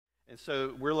And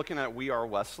so we're looking at We Are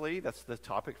Wesley. That's the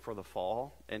topic for the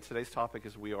fall. And today's topic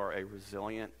is We Are a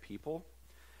Resilient People.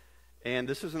 And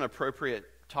this is an appropriate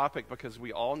topic because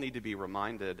we all need to be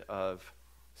reminded of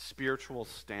spiritual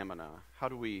stamina. How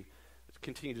do we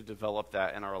continue to develop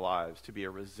that in our lives to be a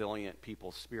resilient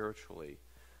people spiritually?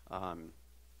 And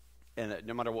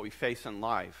no matter what we face in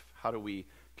life, how do we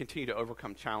continue to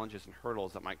overcome challenges and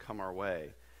hurdles that might come our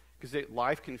way? Because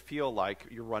life can feel like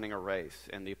you're running a race,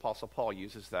 and the Apostle Paul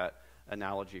uses that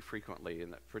analogy frequently,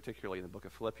 particularly in the book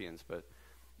of Philippians, but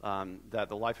that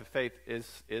the life of faith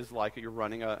is like you're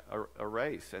running a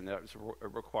race, and it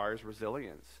requires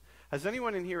resilience. Has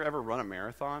anyone in here ever run a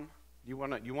marathon? You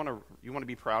want to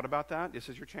be proud about that? This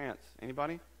is your chance.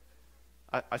 Anybody?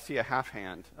 I see a half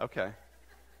hand. Okay.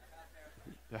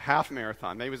 A half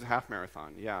marathon. Maybe it was a half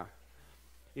marathon. Yeah.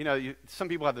 You know, some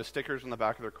people have the stickers on the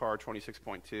back of their car,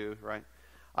 26.2, right?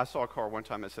 I saw a car one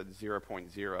time that said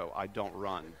 0.0, I don't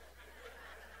run.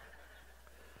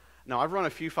 Now, I've run a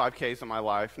few 5Ks in my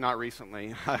life, not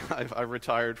recently. I've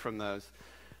retired from those.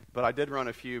 But I did run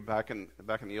a few back in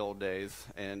the old days.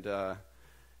 And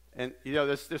you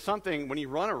know, there's something, when you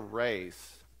run a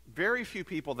race, very few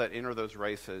people that enter those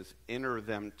races enter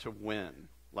them to win.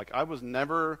 Like, I was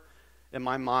never, in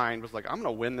my mind, was like, I'm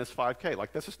going to win this 5K.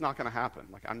 Like, this is not going to happen.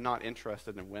 Like, I'm not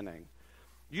interested in winning.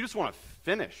 You just want to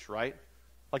finish, right?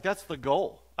 Like, that's the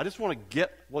goal. I just want to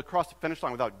get across the finish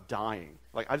line without dying.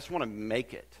 Like, I just want to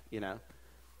make it, you know?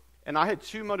 And I had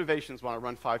two motivations when I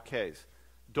run 5Ks.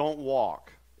 Don't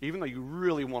walk, even though you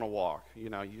really want to walk. You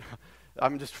know,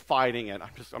 I'm just fighting it.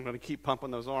 I'm going to keep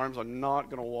pumping those arms. I'm not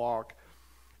going to walk.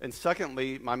 And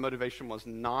secondly, my motivation was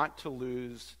not to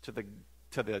lose to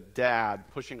the dad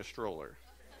pushing a stroller.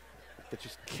 That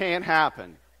just can't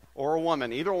happen. Or a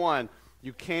woman, either one.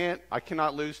 I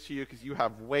cannot lose to you because you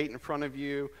have weight in front of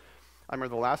you. I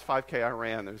remember the last 5K I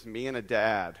ran, there was me and a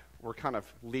dad. We're kind of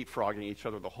leapfrogging each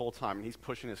other the whole time, and he's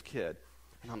pushing his kid.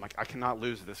 And I'm like, I cannot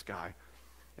lose to this guy.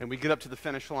 And we get up to the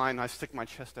finish line, and I stick my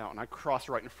chest out, and I cross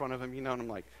right in front of him, you know, and I'm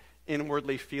like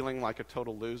inwardly feeling like a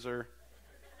total loser.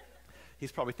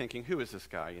 He's probably thinking, who is this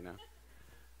guy, you know?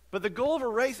 But the goal of a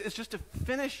race is just to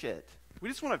finish it. We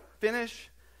just want to finish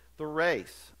the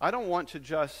race. I don't want to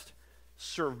just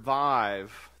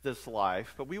survive this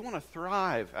life, but we want to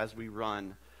thrive as we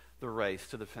run the race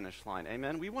to the finish line.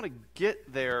 Amen? We want to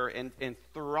get there and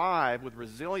thrive with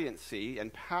resiliency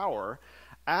and power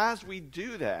as we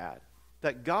do that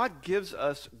God gives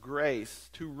us grace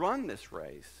to run this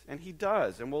race, and he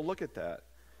does, and we'll look at that.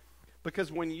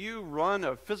 Because when you run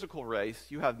a physical race,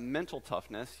 you have mental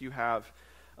toughness, you have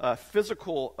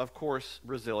physical, of course,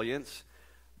 resilience,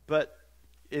 but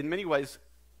in many ways,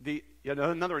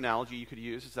 another analogy you could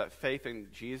use is that faith in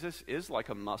Jesus is like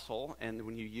a muscle, and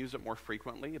when you use it more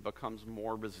frequently, it becomes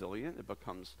more resilient, it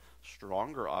becomes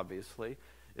stronger, obviously.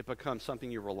 It becomes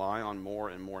something you rely on more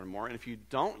and more and more, and if you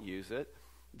don't use it,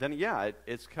 then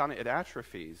it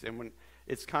atrophies, and when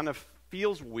it's kind of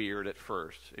feels weird at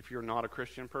first. If you're not a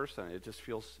Christian person, it just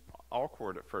feels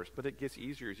awkward at first, but it gets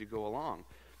easier as you go along.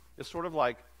 It's sort of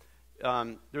like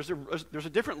there's a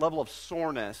different level of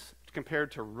soreness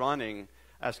compared to running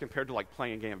as compared to like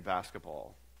playing a game of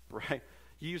basketball, right?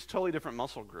 You use totally different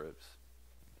muscle groups.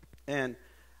 And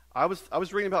I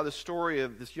was reading about this story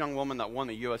of this young woman that won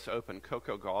the U.S. Open,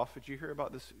 Coco Gauff. Did you hear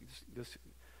about this?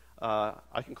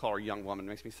 I can call her a young woman. It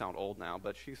makes me sound old now,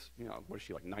 but she's, you know, what is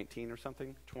she, like 19 or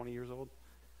something, 20 years old?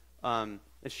 And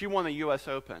she won the U.S.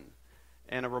 Open.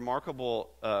 And a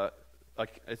remarkable,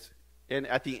 and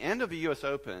at the end of the U.S.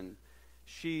 Open,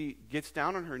 she gets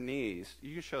down on her knees.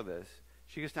 You can show this.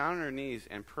 She gets down on her knees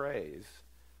and prays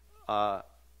at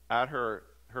her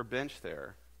bench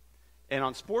there. And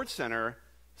on SportsCenter,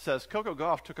 says Coco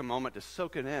Gauff took a moment to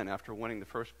soak it in after winning the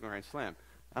first Grand Slam.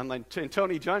 And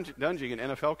Tony Dungy, an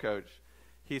NFL coach,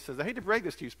 he says, I hate to break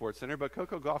this to you, SportsCenter, but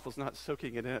Coco Gauff was not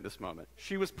soaking it in at this moment.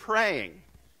 She was praying.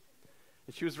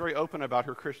 And she was very open about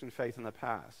her Christian faith in the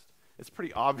past. It's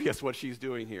pretty obvious what she's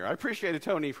doing here. I appreciated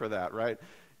Tony for that, right?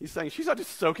 He's saying she's not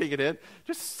just soaking it in.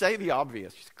 Just say the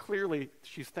obvious.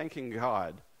 She's thanking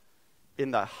God in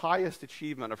the highest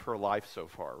achievement of her life so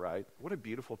far, right? What a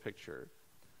beautiful picture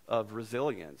of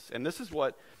resilience. And this is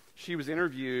what she was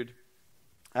interviewed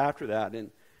after that.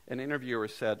 And an interviewer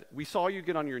said, we saw you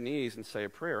get on your knees and say a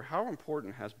prayer. How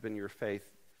important has been your faith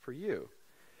for you?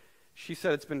 She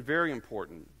said, it's been very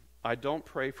important. I don't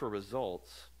pray for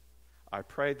results. I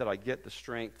pray that I get the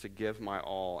strength to give my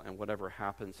all, and whatever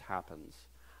happens, happens.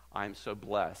 I am so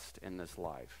blessed in this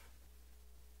life.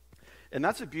 And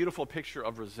that's a beautiful picture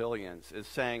of resilience, is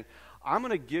saying, I'm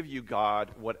going to give you,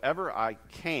 God, whatever I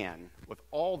can with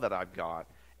all that I've got,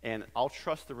 and I'll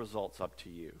trust the results up to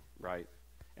you, right?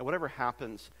 And whatever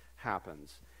happens,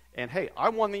 happens. And hey, I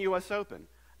won the U.S. Open.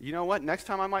 You know what? Next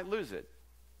time I might lose it.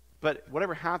 But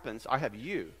whatever happens, I have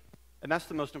you. And that's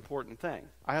the most important thing.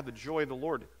 I have the joy of the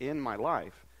Lord in my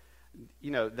life.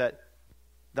 You know, that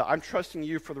I'm trusting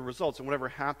you for the results, and whatever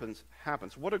happens,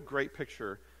 happens. What a great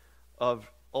picture of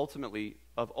ultimate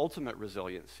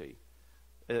resiliency,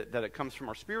 that it comes from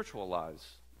our spiritual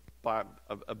lives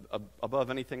above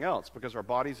anything else, because our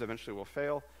bodies eventually will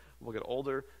fail, we'll get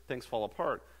older, things fall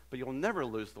apart, but you'll never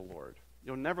lose the Lord.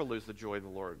 You'll never lose the joy of the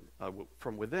Lord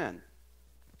from within.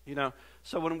 You know,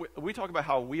 so when we talk about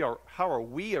how are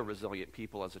we a resilient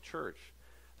people as a church,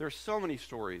 there are so many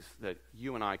stories that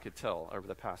you and I could tell over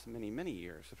the past many, many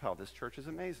years of how this church is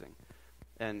amazing,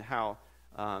 and how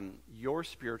your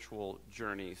spiritual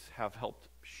journeys have helped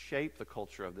shape the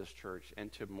culture of this church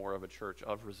into more of a church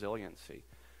of resiliency.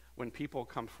 When people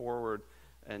come forward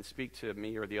and speak to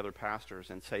me or the other pastors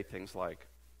and say things like,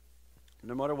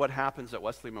 no matter what happens at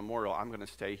Wesley Memorial, I'm going to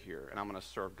stay here and I'm going to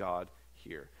serve God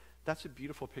here. That's a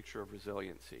beautiful picture of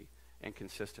resiliency and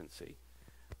consistency.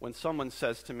 When someone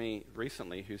says to me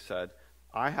recently who said,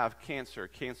 I have cancer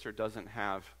doesn't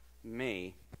have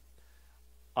me,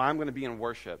 I'm going to be in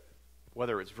worship,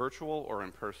 whether it's virtual or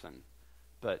in person.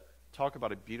 But talk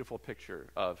about a beautiful picture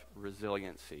of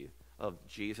resiliency, of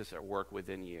Jesus at work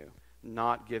within you,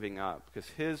 not giving up, because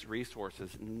his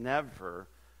resources never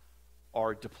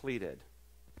are depleted.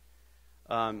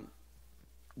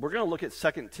 We're going to look at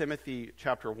 2 Timothy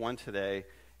chapter 1 today,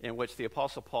 in which the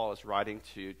Apostle Paul is writing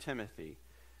to Timothy.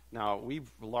 Now, we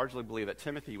largely believe that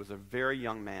Timothy was a very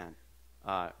young man,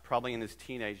 probably in his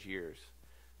teenage years.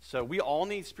 So we all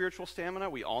need spiritual stamina.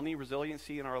 We all need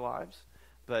resiliency in our lives.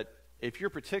 But if you're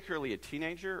particularly a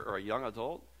teenager or a young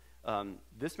adult,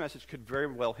 this message could very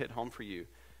well hit home for you,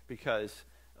 because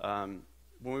when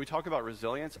we talk about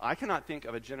resilience, I cannot think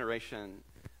of a generation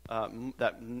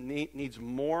that needs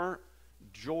more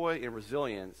joy and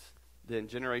resilience than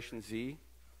Generation Z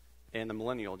and the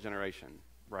millennial generation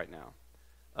right now.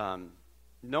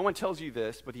 No one tells you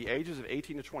this, but the ages of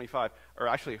 18 to 25 are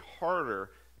actually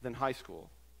harder than high school,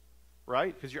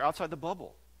 right? Because you're outside the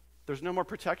bubble. There's no more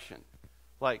protection.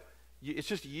 Like, it's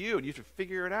just you, and you have to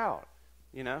figure it out,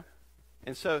 you know?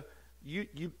 And so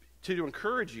to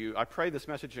encourage you, I pray this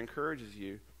message encourages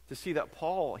you to see that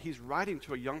Paul, he's writing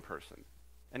to a young person,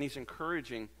 and he's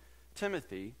encouraging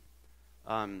Timothy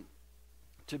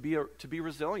to be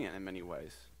resilient in many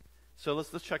ways. So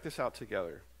let's check this out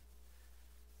together.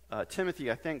 Timothy,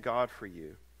 I thank God for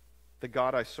you, the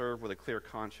God I serve with a clear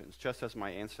conscience, just as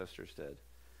my ancestors did.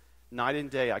 Night and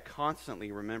day I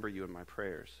constantly remember you in my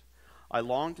prayers. I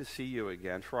long to see you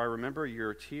again, for I remember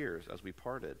your tears as we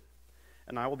parted,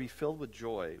 and I will be filled with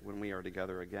joy when we are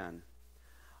together again.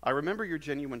 I remember your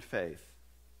genuine faith,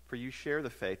 for you share the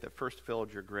faith that first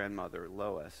filled your grandmother,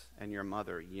 Lois, and your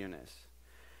mother, Eunice.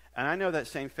 And I know that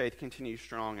same faith continues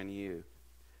strong in you.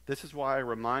 This is why I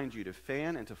remind you to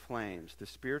fan into flames the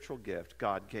spiritual gift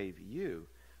God gave you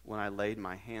when I laid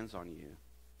my hands on you.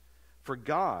 For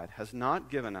God has not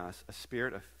given us a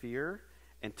spirit of fear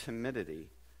and timidity,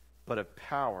 but of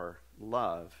power,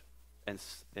 love,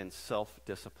 and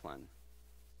self-discipline.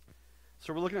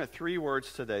 So we're looking at 3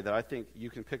 words today that I think you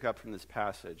can pick up from this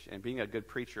passage. And being a good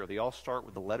preacher, they all start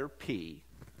with the letter P.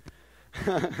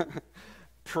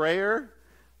 Prayer,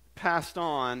 passed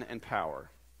on, and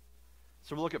power.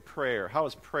 So we'll look at prayer. How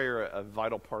is prayer a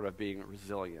vital part of being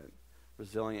resilient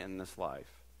in this life?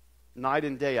 Night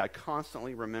and day, I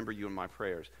constantly remember you in my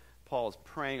prayers. Paul is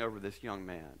praying over this young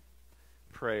man.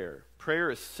 Prayer. Prayer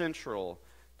is central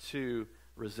to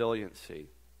resiliency.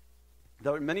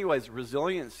 Though in many ways,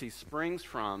 resiliency springs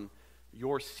from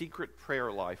your secret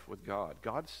prayer life with God.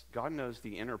 God knows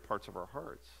the inner parts of our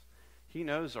hearts. He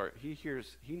knows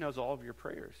all of your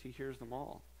prayers. He hears them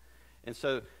all. And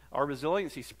so our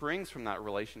resiliency springs from that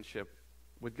relationship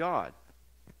with God.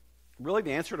 Really,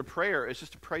 the answer to prayer is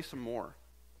just to pray some more,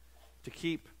 to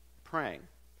keep praying.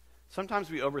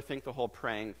 Sometimes we overthink the whole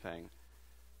praying thing.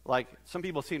 Like, some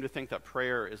people seem to think that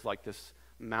prayer is like this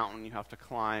mountain you have to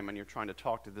climb, and you're trying to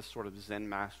talk to this sort of Zen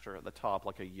master at the top,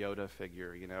 like a Yoda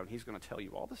figure, you know, and he's going to tell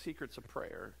you all the secrets of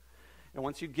prayer. And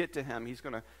once you get to him, he's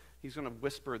going to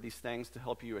whisper these things to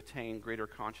help you attain greater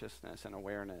consciousness and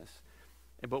awareness.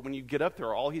 But when you get up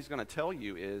there, all he's going to tell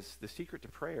you is the secret to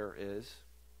prayer is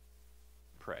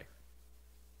pray.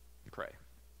 Pray.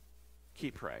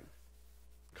 Keep praying.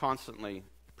 Constantly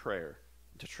prayer.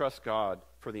 To trust God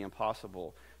for the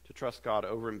impossible. To trust God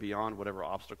over and beyond whatever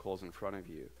obstacle is in front of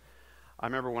you. I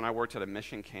remember when I worked at a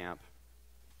mission camp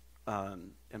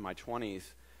in my 20s,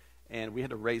 and we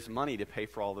had to raise money to pay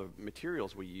for all the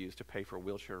materials we used to pay for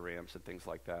wheelchair ramps and things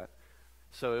like that.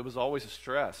 So it was always a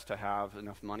stress to have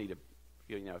enough money to,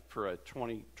 for a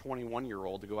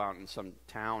 21-year-old to go out in some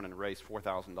town and raise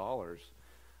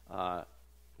 $4,000,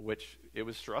 which it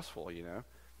was stressful,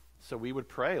 So we would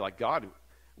pray, like, God,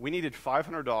 we needed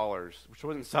 $500, which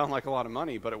wouldn't sound like a lot of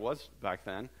money, but it was back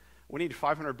then. We needed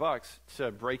 $500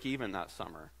 to break even that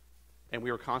summer. And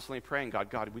we were constantly praying,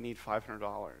 God, we need $500.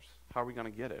 How are we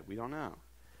going to get it? We don't know.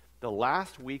 The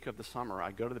last week of the summer,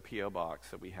 I go to the P.O. box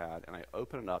that we had, and I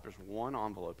open it up. There's one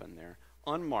envelope in there,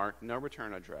 unmarked, no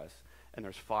return address, and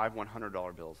there's 5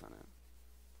 $100 bills in it.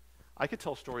 I could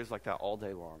tell stories like that all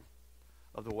day long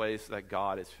of the ways that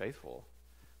God is faithful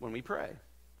when we pray.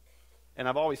 And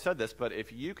I've always said this, but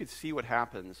if you could see what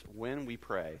happens when we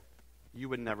pray, you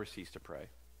would never cease to pray.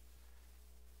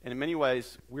 And in many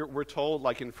ways, we're told,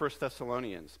 like in 1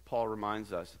 Thessalonians, Paul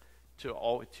reminds us to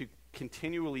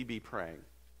continually be praying,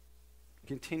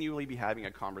 continually be having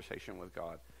a conversation with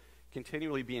God,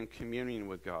 continually be in communion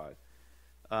with God.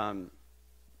 Now,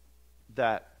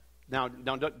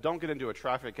 don't get into a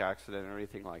traffic accident or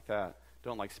anything like that.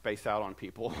 Don't space out on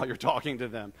people while you're talking to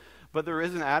them. But there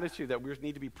is an attitude that we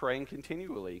need to be praying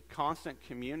continually, constant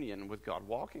communion with God,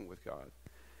 walking with God.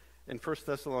 In 1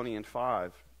 Thessalonians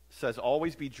 5 says,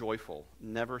 always be joyful,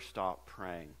 never stop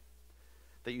praying.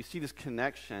 That you see this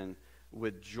connection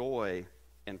with joy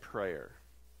and prayer,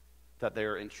 that they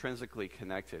are intrinsically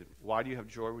connected. Why do you have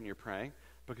joy when you're praying?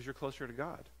 Because you're closer to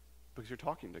God, because you're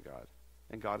talking to God,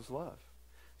 and God is love.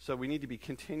 So we need to be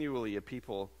continually a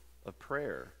people of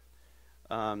prayer.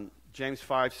 James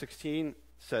 5:16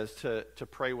 says to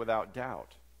pray without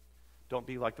doubt. Don't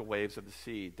be like the waves of the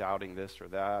sea, doubting this or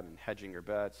that and hedging your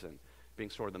bets and being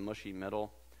sort of the mushy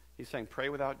middle. He's saying pray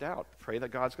without doubt. Pray that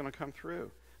God's going to come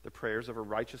through. The prayers of a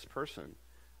righteous person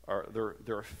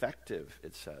they're effective,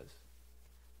 it says.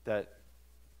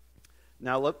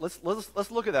 Now let's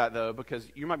look at that though, because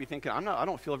you might be thinking I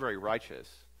don't feel very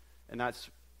righteous, and that's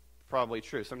probably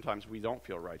true. Sometimes we don't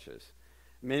feel righteous.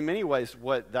 In many ways,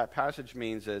 what that passage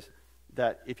means is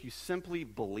that if you simply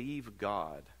believe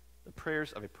God, the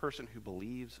prayers of a person who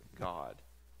believes God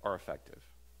are effective.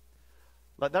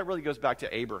 That really goes back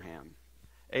to Abraham.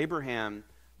 Abraham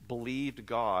believed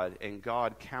God, and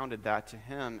God counted that to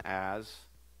him as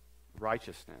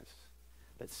righteousness.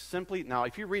 Now,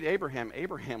 if you read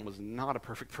Abraham was not a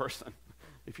perfect person.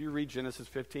 If you read Genesis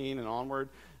 15 and onward,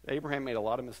 Abraham made a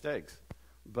lot of mistakes.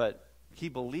 But he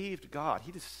believed God.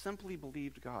 He just simply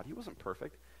believed God. He wasn't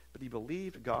perfect, but he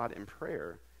believed God in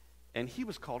prayer. And he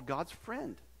was called God's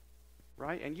friend,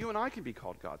 right? And you and I can be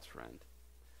called God's friend.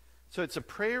 So it's the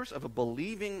prayers of a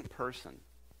believing person.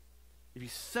 If you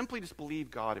simply just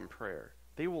believe God in prayer,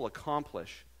 they will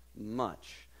accomplish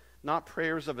much. Not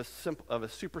prayers of a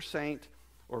super saint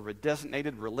or of a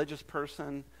designated religious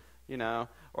person,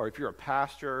 or if you're a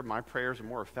pastor, my prayers are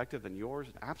more effective than yours.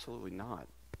 Absolutely not.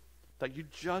 That you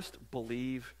just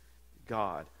believe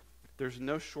God. There's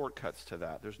no shortcuts to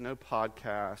that. There's no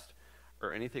podcast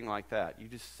or anything like that. You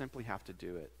just simply have to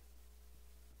do it.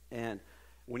 And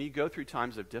when you go through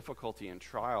times of difficulty and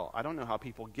trial, I don't know how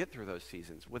people get through those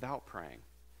seasons without praying.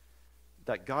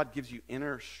 That God gives you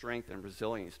inner strength and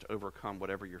resilience to overcome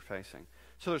whatever you're facing.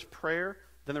 So there's prayer,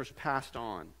 then there's passed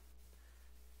on.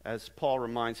 As Paul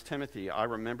reminds Timothy, I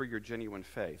remember your genuine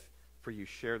faith, for you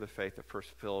share the faith that first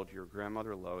filled your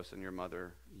grandmother Lois and your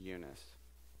mother Eunice.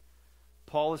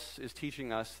 Paul is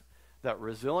teaching us that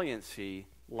resiliency,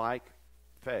 like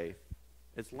faith,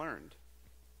 is learned.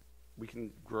 We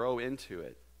can grow into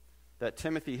it. That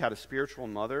Timothy had a spiritual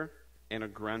mother and a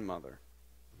grandmother.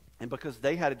 And because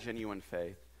they had a genuine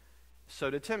faith,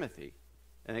 so did Timothy.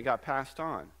 And it got passed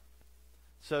on.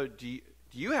 So do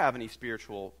you have any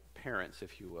spiritual parents,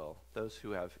 if you will, those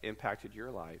who have impacted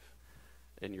your life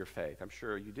in your faith? I'm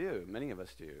sure you do. Many of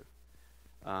us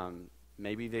do.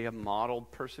 Maybe they have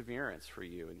modeled perseverance for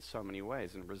you in so many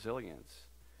ways and resilience.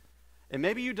 And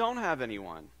maybe you don't have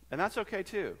anyone, and that's okay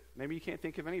too. Maybe you can't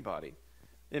think of anybody.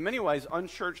 In many ways,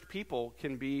 unchurched people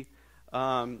can be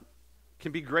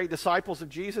great disciples of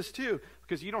Jesus too,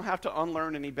 because you don't have to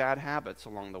unlearn any bad habits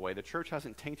along the way. The church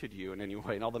hasn't tainted you in any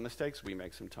way, and all the mistakes we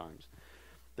make sometimes.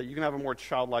 That you can have a more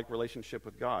childlike relationship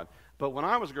with God. But when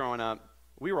I was growing up,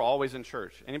 we were always in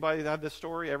church. Anybody have this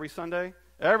story every Sunday?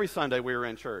 Every Sunday we were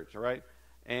in church, all right?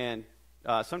 And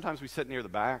sometimes we sit near the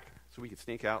back so we could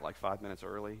sneak out like 5 minutes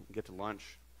early and get to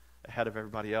lunch ahead of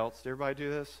everybody else. Did everybody do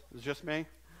this? It was just me?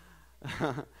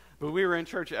 But we were in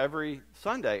church every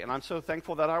Sunday, and I'm so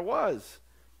thankful that I was,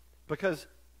 because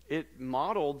it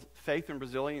modeled faith and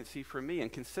resiliency for me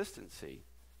and consistency.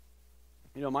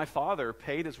 My father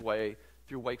paid his way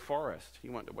through Wake Forest. He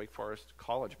went to Wake Forest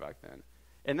College back then.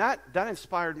 And that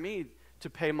inspired me to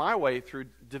pay my way through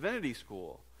divinity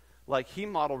school. Like, he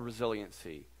modeled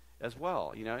resiliency as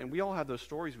well, and we all have those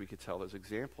stories we could tell, those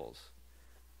examples.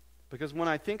 Because when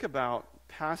I think about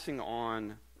passing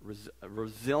on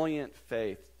resilient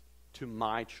faith to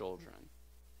my children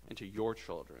and to your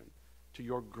children, to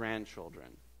your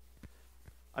grandchildren,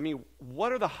 I mean,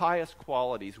 what are the highest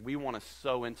qualities we want to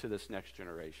sow into this next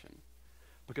generation?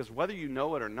 Because whether you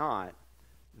know it or not,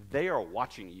 they are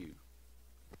watching you.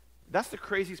 That's the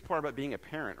craziest part about being a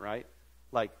parent, right?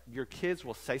 Like, your kids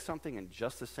will say something in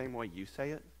just the same way you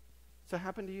say it. Does that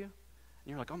happen to you? And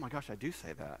you're like, oh my gosh, I do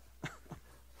say that.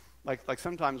 like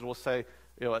sometimes we'll say,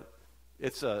 we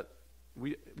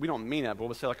don't mean it, but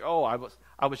we'll say like, oh, I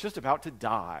was just about to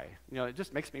die. It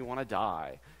just makes me want to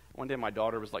die. One day my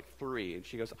daughter was like 3, and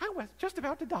she goes, I was just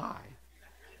about to die.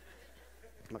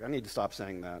 I'm like, I need to stop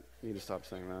saying that.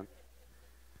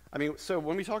 I mean, so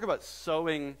when we talk about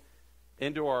sowing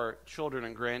into our children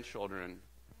and grandchildren,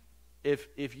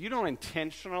 if you don't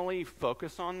intentionally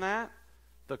focus on that,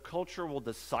 the culture will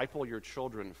disciple your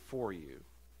children for you.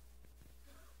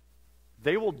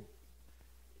 They will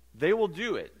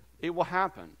do it. It will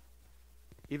happen.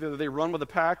 Either they run with the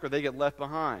pack or they get left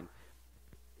behind.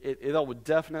 It will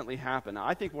definitely happen.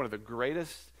 I think one of the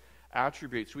greatest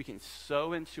attributes we can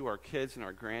sow into our kids and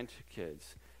our grandkids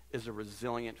is a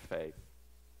resilient faith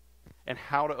and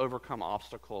how to overcome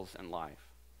obstacles in life.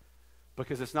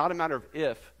 Because it's not a matter of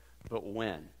if, but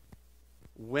when.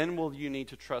 When will you need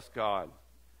to trust God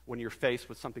when you're faced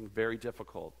with something very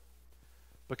difficult?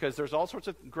 Because there's all sorts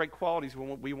of great qualities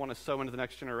we want to sow into the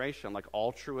next generation, like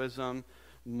altruism,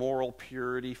 moral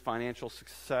purity, financial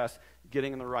success,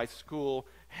 getting in the right school,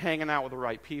 hanging out with the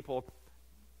right people.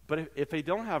 But if they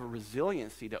don't have a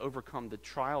resiliency to overcome the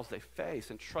trials they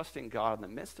face and trusting God in the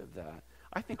midst of that,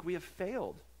 I think we have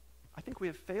failed. I think we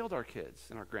have failed our kids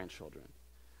and our grandchildren.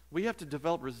 We have to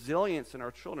develop resilience in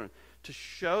our children to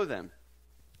show them,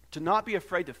 to not be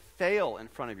afraid to fail in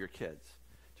front of your kids,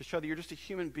 to show that you're just a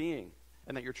human being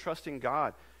and that you're trusting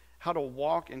God, how to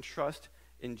walk and trust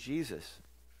in Jesus.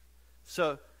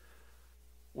 So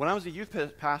when I was a youth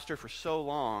pastor for so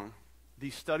long,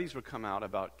 these studies would come out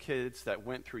about kids that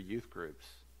went through youth groups.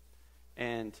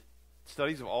 And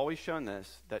studies have always shown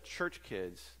this, that church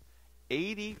kids,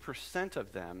 80%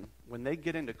 of them, when they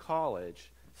get into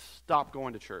college, stop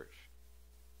going to church.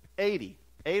 8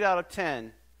 out of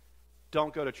 10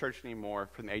 don't go to church anymore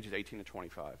from the ages 18 to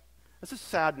 25. That's a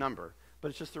sad number, but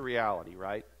it's just the reality,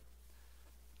 right?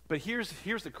 But here's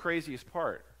the craziest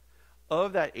part.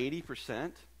 Of that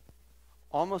 80%,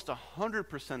 almost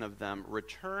 100% of them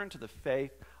return to the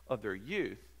faith of their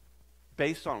youth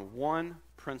based on one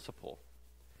principle.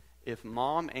 If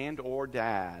mom and or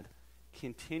dad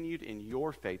continued in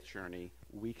your faith journey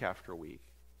week after week,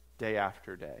 day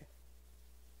after day.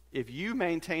 If you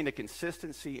maintain a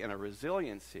consistency and a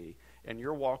resiliency in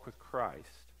your walk with Christ,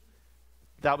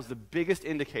 that was the biggest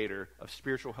indicator of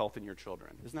spiritual health in your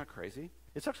children. Isn't that crazy?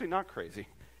 It's actually not crazy.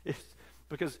 It's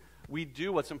because we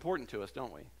do what's important to us,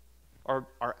 don't we?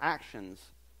 Our actions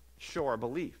show our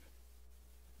belief.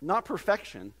 Not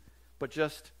perfection, but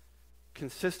just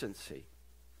consistency.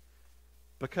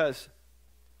 Because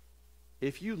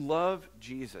if you love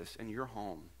Jesus in your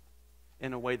home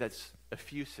in a way that's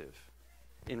effusive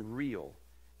and real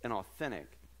and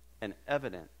authentic and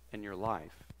evident in your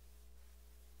life,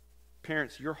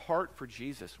 parents, your heart for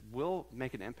Jesus will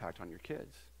make an impact on your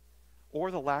kids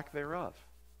or the lack thereof.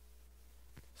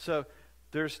 So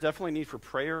there's definitely need for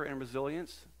prayer and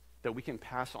resilience, that we can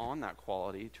pass on that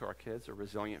quality to our kids, a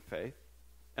resilient faith,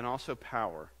 and also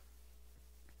power.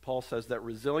 Paul says that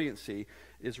resiliency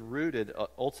is rooted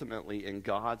ultimately in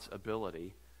God's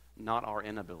ability, not our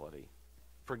inability.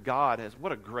 For God has,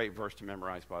 what a great verse to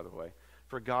memorize, by the way.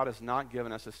 For God has not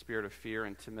given us a spirit of fear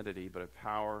and timidity, but of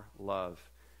power, love,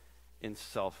 and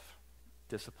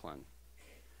self-discipline.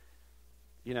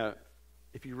 You know,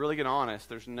 if you really get honest,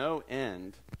 there's no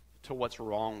end to what's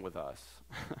wrong with us.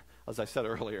 As I said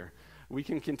earlier, we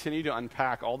can continue to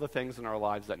unpack all the things in our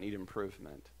lives that need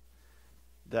improvement.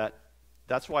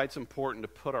 That's why it's important to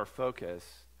put our focus,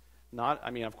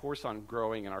 of course, on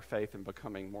growing in our faith and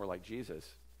becoming more like Jesus,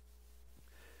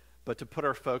 but to put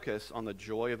our focus on the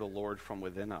joy of the Lord from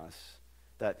within us,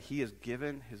 that he has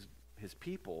given his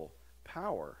people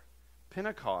power.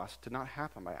 Pentecost did not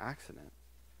happen by accident.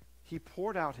 He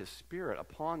poured out his Spirit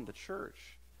upon the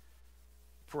church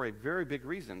for a very big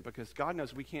reason, because God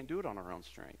knows we can't do it on our own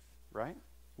strength, right?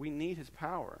 We need his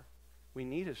power. We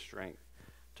need his strength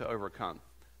to overcome.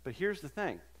 But here's the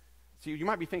thing. See, you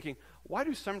might be thinking, why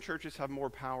do some churches have more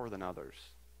power than others?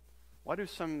 Why do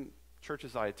some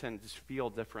churches I attend just feel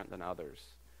different than others?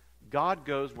 God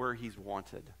goes where he's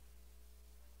wanted.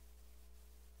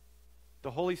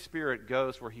 The Holy Spirit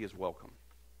goes where he is welcome,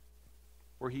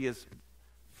 where he is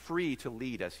free to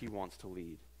lead as he wants to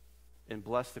lead, and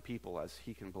bless the people as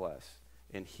he can bless,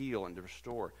 and heal and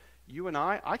restore. You and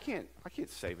I can't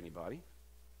save anybody.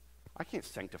 I can't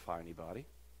sanctify anybody.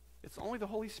 It's only the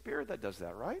Holy Spirit that does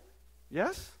that, right?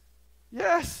 Yes?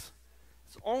 Yes.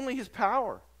 It's only his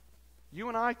power. You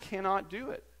and I cannot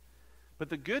do it. But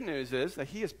the good news is that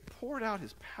he has poured out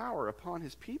his power upon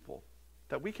his people,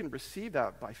 that we can receive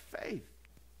that by faith.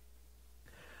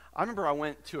 I remember I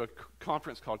went to a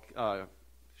conference called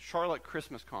Charlotte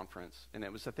Christmas Conference, and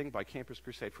it was a thing by Campus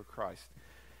Crusade for Christ.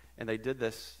 And they did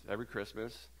this every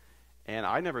Christmas, and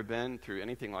I'd never been through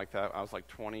anything like that. I was like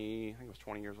 20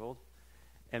 years old.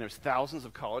 And there's thousands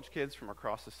of college kids from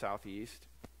across the Southeast.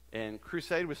 And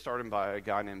Crusade was started by a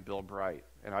guy named Bill Bright,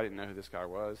 and I didn't know who this guy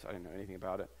was. I didn't know anything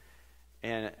about it.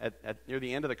 And near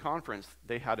the end of the conference,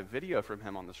 they had a video from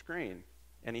him on the screen,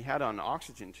 and he had on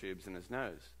oxygen tubes in his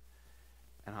nose.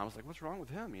 And I was like, what's wrong with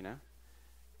him, you know?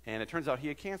 And it turns out he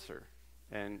had cancer.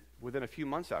 And within a few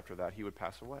months after that, he would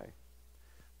pass away.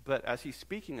 But as he's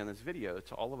speaking in this video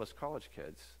to all of us college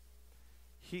kids,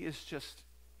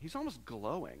 he's almost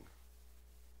glowing.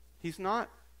 He's not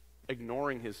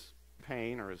ignoring his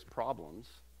pain or his problems,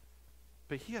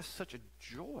 but he has such a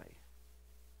joy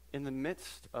in the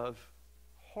midst of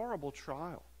horrible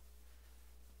trial.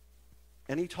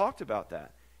 And he talked about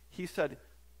that. He said,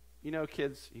 you know,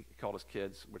 kids, he called us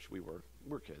kids, which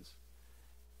we're kids.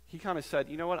 He kind of said,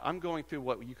 you know what, I'm going through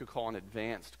what you could call an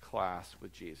advanced class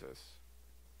with Jesus.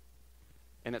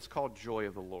 And it's called joy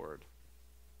of the Lord.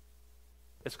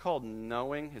 It's called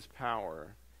knowing his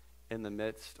power in the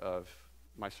midst of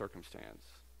my circumstance,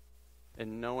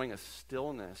 and knowing a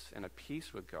stillness and a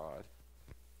peace with God,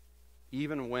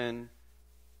 even when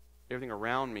everything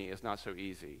around me is not so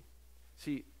easy.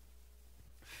 See,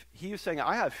 he was saying,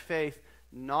 I have faith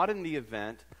not in the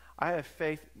event. I have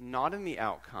faith not in the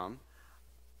outcome.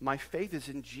 My faith is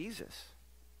in Jesus.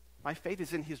 My faith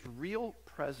is in his real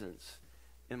presence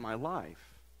in my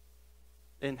life,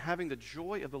 and having the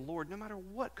joy of the Lord no matter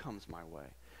what comes my way.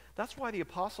 That's why the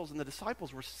apostles and the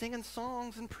disciples were singing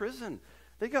songs in prison.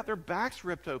 They got their backs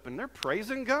ripped open. They're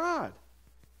praising God.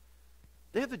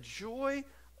 They have the joy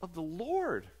of the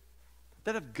Lord.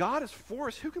 That if God is for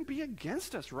us, who can be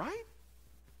against us, right?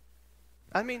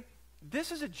 I mean,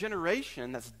 this is a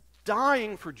generation that's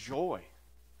dying for joy.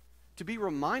 To be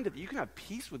reminded that you can have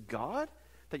peace with God,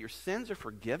 that your sins are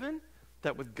forgiven,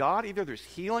 that with God either there's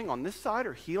healing on this side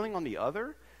or healing on the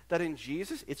other, that in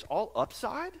Jesus it's all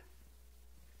upside.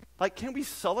 Like, can we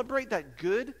celebrate that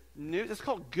good news? It's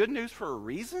called good news for a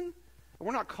reason.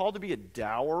 We're not called to be a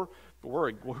dour,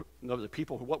 we're the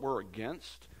people what we're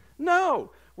against.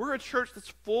 No, we're a church that's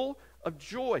full of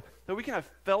joy, that we can have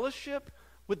fellowship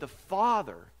with the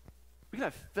Father. We can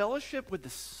have fellowship with the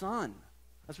Son,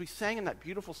 as we sang in that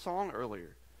beautiful song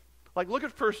earlier. Like, look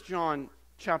at 1 John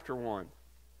chapter 1.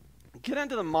 Get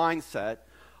into the mindset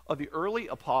of the early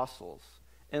apostles,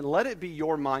 and let it be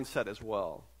your mindset as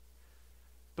well.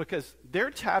 Because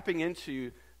they're tapping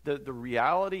into the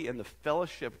reality and the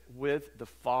fellowship with the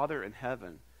Father in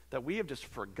heaven that we have just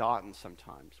forgotten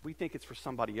sometimes. We think it's for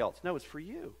somebody else. No, it's for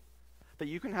you. That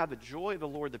you can have the joy of the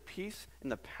Lord, the peace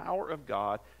and the power of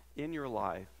God in your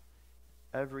life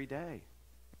every day.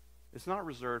 It's not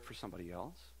reserved for somebody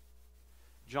else.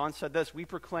 John said this, we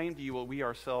proclaim to you what we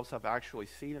ourselves have actually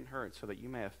seen and heard, so that you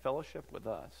may have fellowship with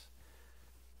us.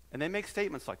 And they make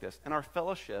statements like this, and our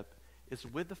fellowship is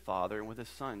with the Father and with his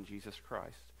Son, Jesus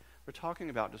Christ. We're talking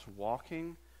about just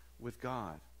walking with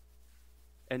God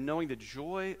and knowing the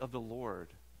joy of the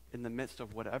Lord in the midst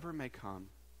of whatever may come,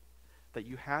 that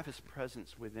you have his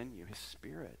presence within you, his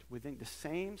Spirit, within the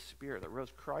same Spirit that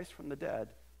rose Christ from the dead,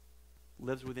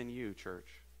 lives within you, church,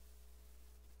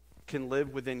 can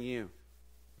live within you.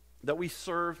 That we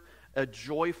serve a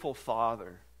joyful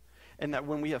Father, and that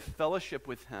when we have fellowship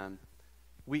with him,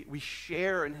 we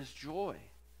share in his joy.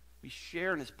 We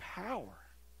share in his power.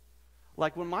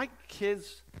 Like when my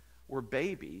kids were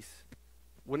babies,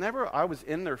 whenever I was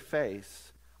in their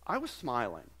face, I was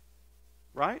smiling,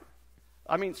 right?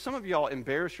 I mean, some of y'all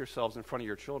embarrass yourselves in front of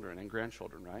your children and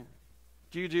grandchildren, right?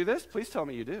 Do you do this? Please tell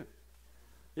me you do.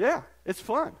 Yeah, it's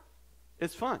fun.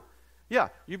 It's fun. Yeah,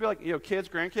 you'd be like, kids,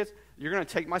 grandkids, you're going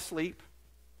to take my sleep.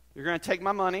 You're going to take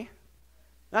my money.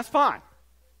 That's fine.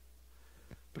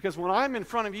 Because when I'm in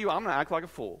front of you, I'm going to act like a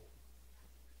fool.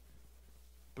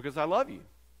 Because I love you.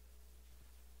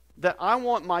 That I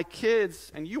want my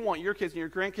kids, and you want your kids and your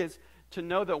grandkids to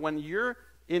know that when you're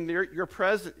in your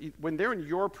presence, when they're in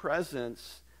your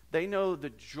presence, they know the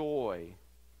joy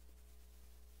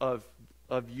of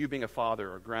you being a father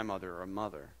or a grandmother or a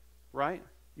mother, right?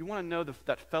 You want to know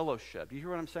that fellowship. You hear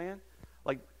what I'm saying?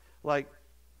 Like,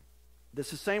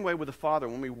 it's the same way with the Father.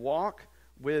 When we walk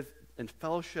in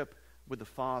fellowship with the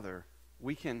Father,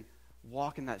 we can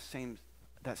walk in that same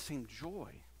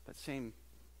joy, that same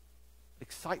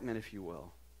excitement, if you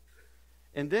will.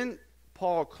 And then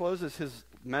Paul closes his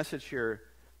message here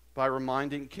by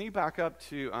reminding, can you back up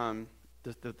to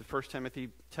the 1 Timothy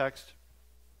text?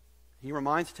 He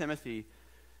reminds Timothy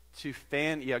to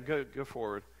fan, go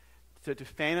forward, to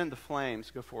fan in the flames.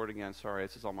 Go forward again, sorry,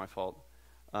 this is all my fault.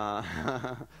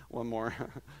 One more,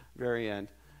 very end.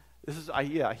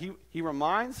 He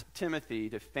reminds Timothy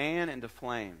to fan into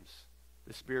flames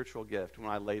the spiritual gift when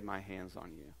I laid my hands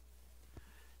on you.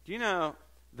 Do you know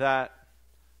that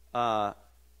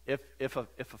if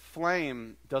a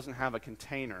flame doesn't have a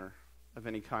container of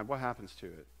any kind, what happens to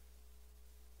it?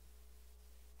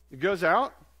 It goes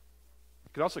out.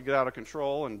 It could also get out of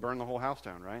control and burn the whole house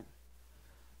down, right?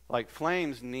 Like,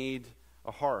 flames need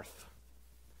a hearth.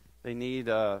 They need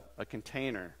a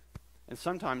container. And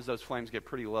sometimes those flames get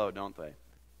pretty low, don't they?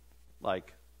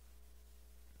 Like,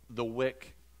 the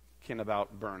wick can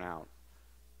about burn out.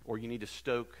 Or you need to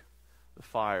stoke the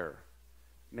fire.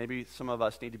 Maybe some of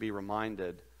us need to be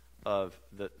reminded of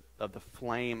the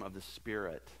flame of the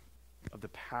Spirit, of the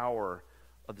power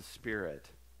of the Spirit,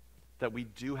 that we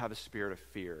do have a spirit of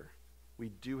fear. We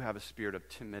do have a spirit of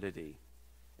timidity.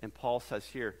 And Paul says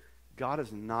here, God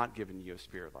has not given you a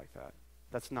spirit like that.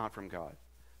 That's not from God.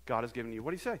 God has given you, what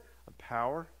do you say? A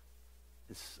power,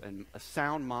 and a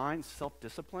sound mind,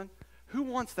 self-discipline. Who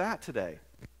wants that today?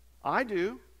 I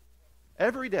do.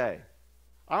 Every day.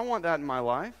 I want that in my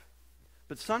life.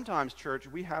 But sometimes, church,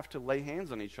 we have to lay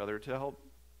hands on each other to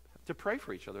pray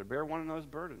for each other, to bear one another's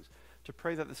burdens, to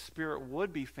pray that the Spirit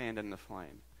would be fanned in the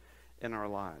flame in our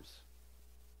lives,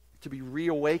 to be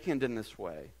reawakened in this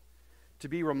way, to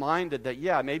be reminded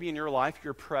that, maybe in your life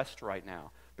you're pressed right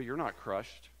now, but you're not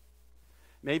crushed.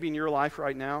 Maybe in your life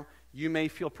right now you may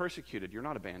feel persecuted. You're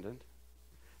not abandoned.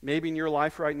 Maybe in your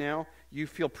life right now you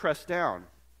feel pressed down.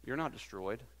 You're not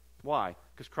destroyed. Why?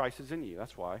 Because Christ is in you.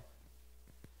 That's why.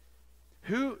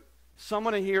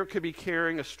 Someone in here could be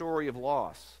carrying a story of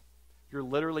loss. You're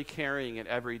literally carrying it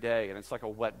every day, and it's like a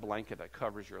wet blanket that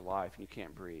covers your life, and you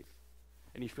can't breathe.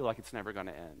 And you feel like it's never going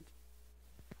to end.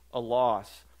 A loss.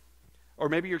 Or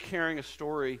maybe you're carrying a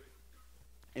story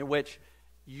in which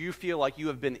you feel like you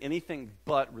have been anything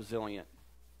but resilient,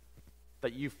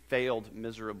 that you failed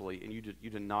miserably, and you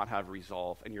did not have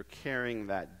resolve, and you're carrying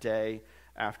that day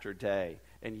after day,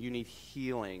 and you need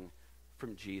healing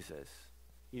from Jesus.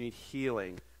 You need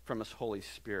healing from His Holy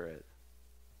Spirit.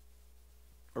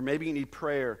 Or maybe you need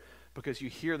prayer because you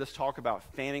hear this talk about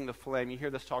fanning the flame. You hear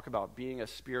this talk about being a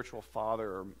spiritual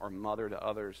father or mother to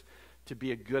others, to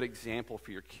be a good example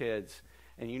for your kids.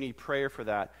 And you need prayer for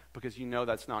that because you know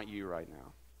that's not you right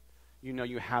now. You know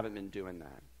you haven't been doing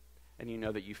that. And you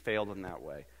know that you failed in that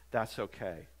way. That's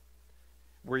okay.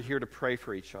 We're here to pray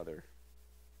for each other.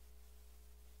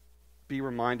 Be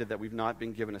reminded that we've not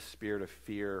been given a spirit of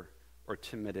fear or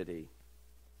timidity.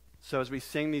 So as we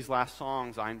sing these last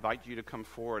songs, I invite you to come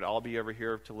forward. I'll be over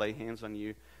here to lay hands on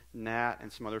you. Nat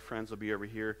and some other friends will be over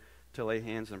here to lay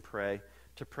hands and pray.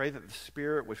 To pray that the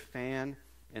Spirit would fan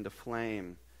into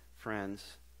flame,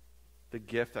 friends, the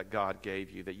gift that God gave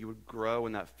you, that you would grow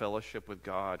in that fellowship with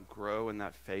God, grow in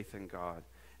that faith in God.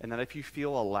 And that if you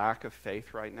feel a lack of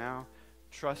faith right now,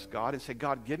 trust God and say,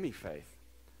 God, give me faith.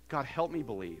 God, help me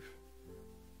believe.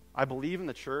 I believe in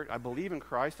the church. I believe in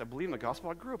Christ. I believe in the gospel.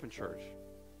 I grew up in church.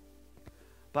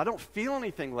 But I don't feel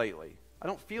anything lately. I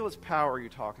don't feel His power you're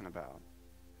talking about.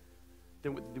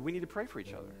 Then we need to pray for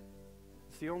each other.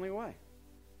 It's the only way.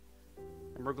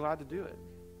 And we're glad to do it.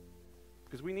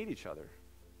 Because we need each other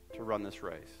to run this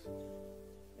race.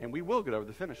 And we will get over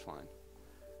the finish line.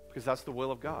 Because that's the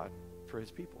will of God for His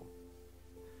people.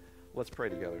 Let's pray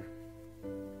together.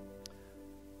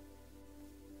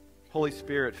 Holy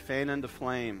Spirit, fan into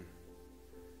flame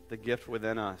the gift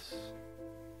within us.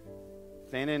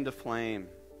 Fan into flame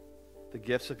the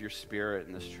gifts of your Spirit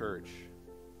in this church.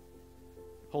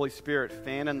 Holy Spirit,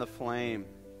 fan in the flame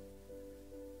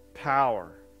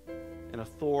power and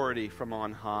authority from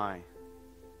on high.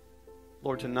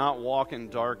 Lord, to not walk in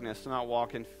darkness, to not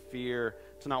walk in fear,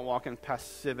 to not walk in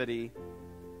passivity,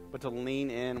 but to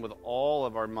lean in with all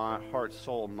of our heart,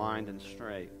 soul, mind, and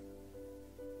strength.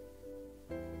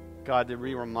 God, to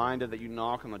be reminded that you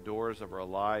knock on the doors of our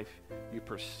life, you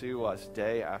pursue us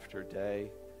day after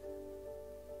day,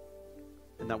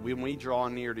 and that when we draw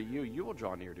near to you, you will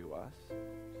draw near to us.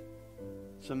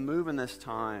 So move in this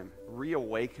time.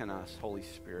 Reawaken us, Holy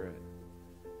Spirit.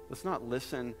 Let's not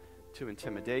listen to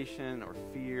intimidation or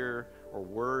fear or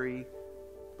worry,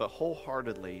 but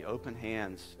wholeheartedly, open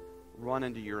hands, run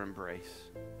into your embrace.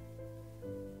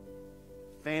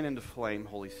 Fan into flame,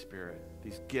 Holy Spirit,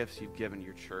 these gifts you've given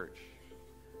your church.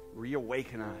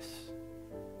 Reawaken us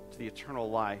to the eternal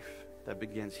life that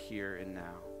begins here and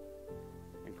now.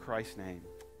 In Christ's name.